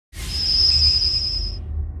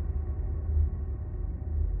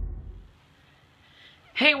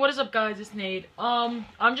Hey, what is up, guys? It's Nade. I'm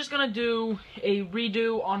just gonna do a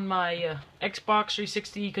redo on my Xbox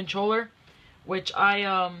 360 controller, which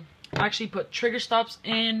I actually put trigger stops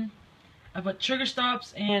in. I put trigger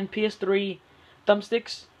stops and PS3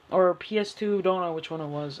 thumbsticks, or PS2. Don't know which one it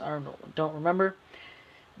was. I don't remember.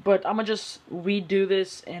 But I'm gonna just redo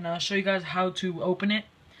this and show you guys how to open it,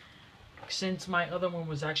 since my other one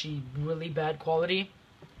was actually really bad quality.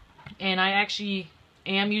 And I actually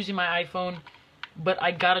am using my iPhone, but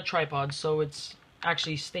I got a tripod, so it's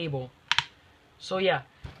actually stable. So yeah,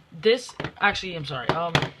 this actually, I'm sorry.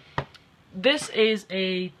 This is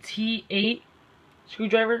a T8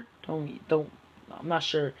 screwdriver. Don't. I'm not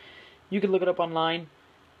sure. You can look it up online.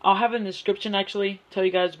 I'll have it in the description, actually, tell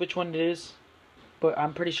you guys which one it is, but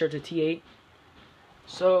I'm pretty sure it's a T8.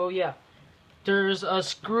 So yeah, there's a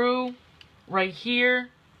screw right here,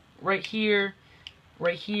 right here,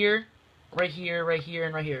 right here, right here, right here,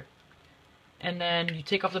 and right here. And then you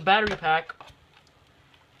take off the battery pack,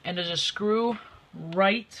 and there's a screw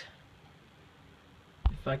right,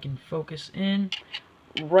 if I can focus in,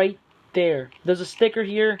 right there. There's a sticker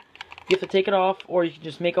here. You have to take it off, or you can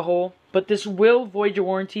just make a hole. But this will void your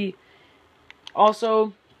warranty.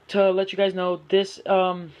 Also, to let you guys know, this,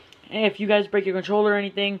 if you guys break your controller or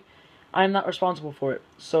anything, I'm not responsible for it.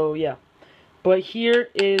 So yeah. But here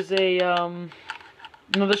is a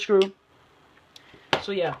another screw.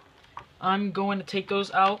 So yeah, I'm going to take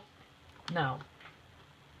those out now.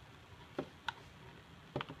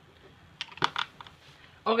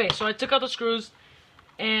 Okay, so I took out the screws,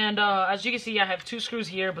 and as you can see, I have two screws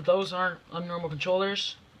here, but those aren't on normal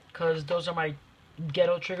controllers, because those are my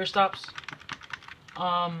ghetto trigger stops.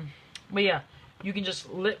 But yeah, you can just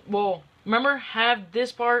remember, have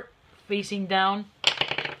this part facing down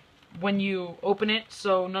when you open it,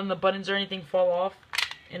 so none of the buttons or anything fall off,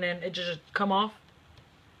 and then it just come off.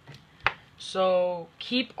 So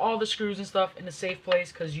keep all the screws and stuff in a safe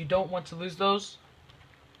place, because you don't want to lose those.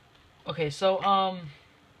 Okay, so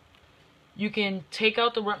you can take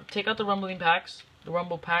out the rumble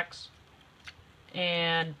packs,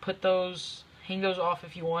 and put those, hang those off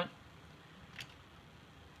if you want.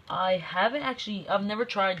 I've never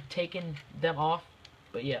tried taking them off,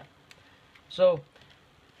 but yeah. So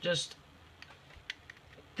this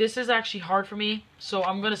is actually hard for me, so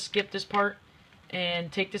I'm gonna skip this part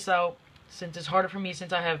and take this out, since it's harder for me,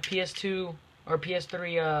 since I have PS2 or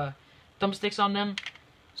PS3 thumbsticks on them.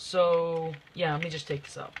 So yeah, let me just take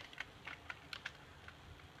this out.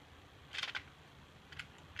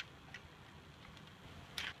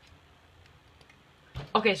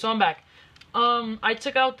 Okay, so I'm back. I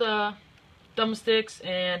took out the thumbsticks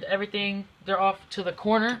and everything. They're off to the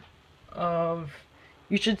corner of,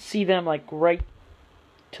 you should see them like right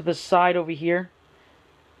to the side over here.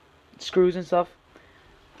 Screws and stuff.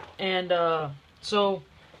 And so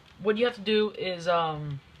what you have to do is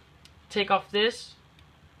take off this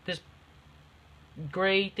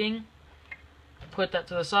gray thing, put that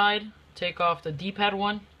to the side. Take off the D-pad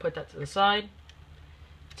one, put that to the side.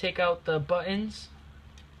 Take out the buttons.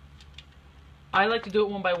 I like to do it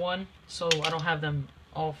one by one, so I don't have them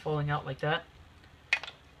all falling out like that.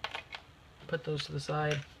 Put those to the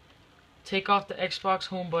side. Take off the Xbox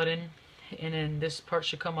home button, and then this part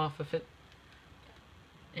should come off of it.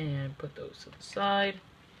 And put those to the side.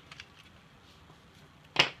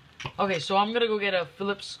 Okay, so I'm gonna go get a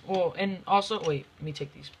Phillips. Well, and also, wait, let me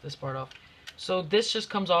take this part off. So this just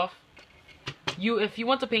comes off. If you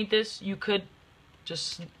want to paint this, you could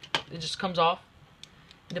it just comes off.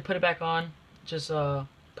 And to put it back on, just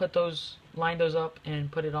line those up and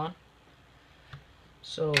put it on.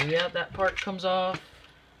 So yeah, that part comes off.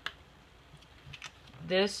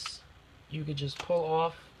 This you could just pull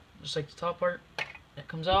off, just like the top part. That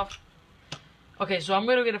comes off. Okay, so I'm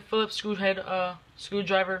gonna get a Phillips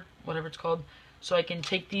screwdriver, whatever it's called, so I can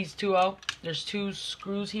take these two out. There's two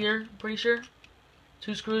screws here, I'm pretty sure.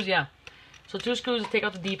 Two screws, yeah. So two screws to take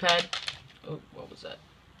out the D-pad. Oh, what was that?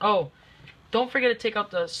 Oh, don't forget to take out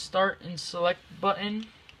the start and select buttons.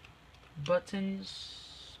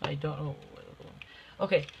 I don't know.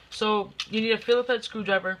 Okay, so you need a Phillips head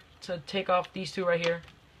screwdriver to take off these two right here.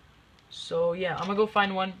 So yeah, I'm gonna go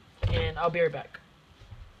find one, and I'll be right back.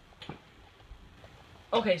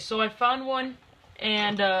 Okay, so I found one,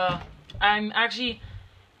 and I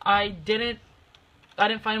didn't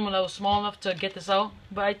find one that was small enough to get this out,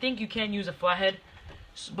 but I think you can use a flathead.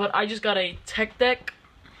 But I just got a tech deck.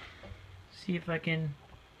 See if I can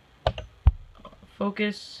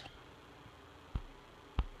focus.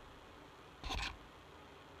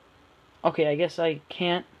 Okay, I guess I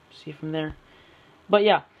can't see from there. But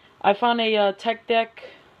yeah, I found a tech deck.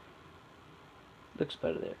 Looks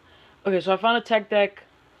better there. Okay, so I found a tech deck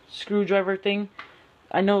screwdriver thing.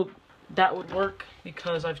 I know that would work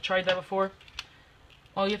because I've tried that before.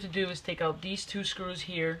 All you have to do is take out these 2 screws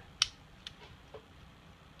here,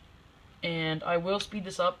 and I will speed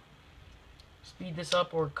this up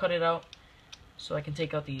or cut it out so I can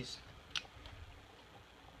take out these.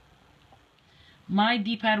 My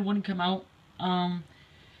D-pad wouldn't come out,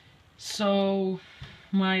 so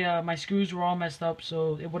my screws were all messed up,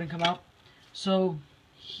 so it wouldn't come out. So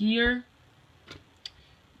here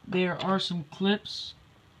there are some clips,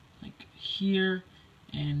 like here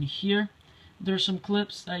and here. There's some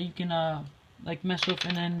clips that you can like mess with,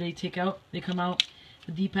 and then they come out.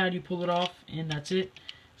 The D-pad, you pull it off, and that's it.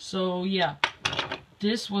 So yeah,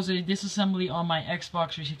 this was a disassembly on my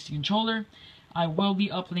Xbox 360 controller. I will be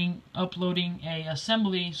uploading a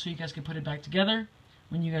assembly so you guys can put it back together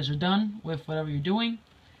when you guys are done with whatever you're doing.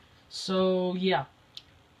 So yeah,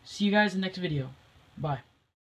 see you guys in the next video. Bye.